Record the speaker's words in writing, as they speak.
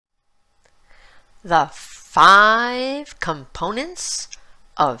The 5 components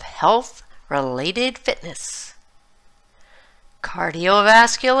of health-related fitness.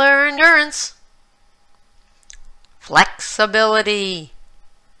 Cardiovascular endurance, flexibility,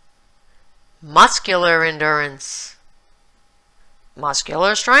 muscular endurance,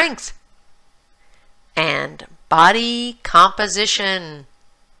 muscular strength, and body composition.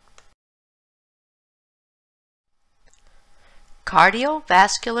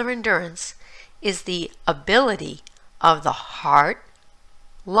 Cardiovascular endurance is the ability of the heart,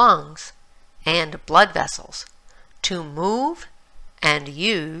 lungs, and blood vessels to move and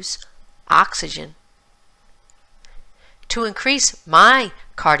use oxygen. To increase my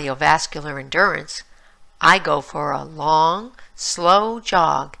cardiovascular endurance, I go for a long, slow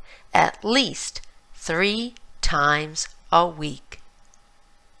jog at least 3 times a week.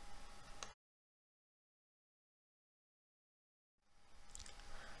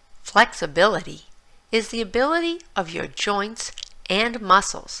 Flexibility is the ability of your joints and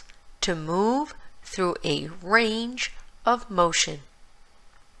muscles to move through a range of motion.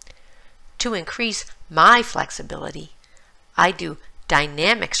 To increase my flexibility, I do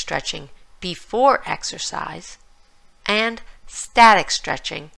dynamic stretching before exercise and static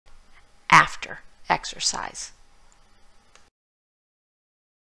stretching after exercise.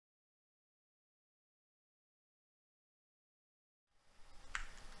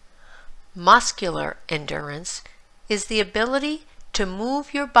 Muscular endurance is the ability to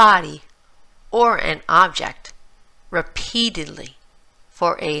move your body or an object repeatedly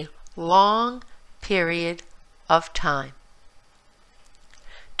for a long period of time.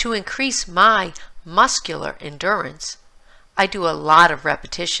 To increase my muscular endurance, I do a lot of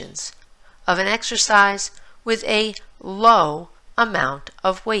repetitions of an exercise with a low amount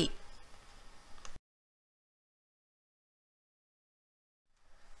of weight.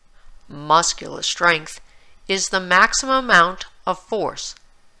 Muscular strength is the maximum amount of force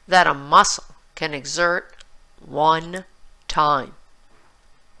that a muscle can exert one time.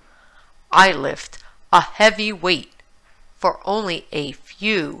 I lift a heavy weight for only a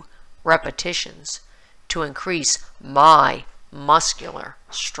few repetitions to increase my muscular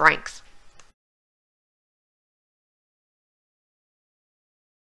strength.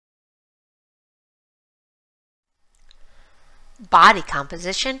 Body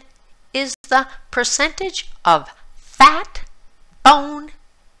composition is the percentage of fat, bone,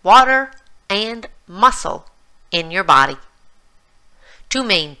 water, and muscle in your body. To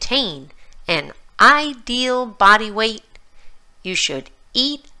maintain an ideal body weight, you should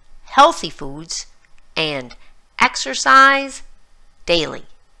eat healthy foods and exercise daily.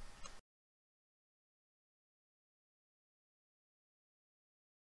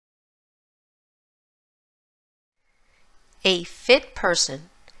 A fit person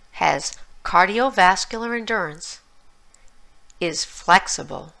has cardiovascular endurance, is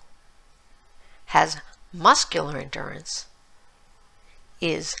flexible, has muscular endurance,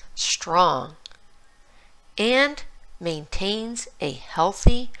 is strong, and maintains a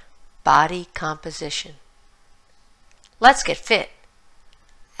healthy body composition. Let's get fit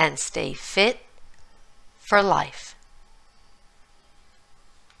and stay fit for life.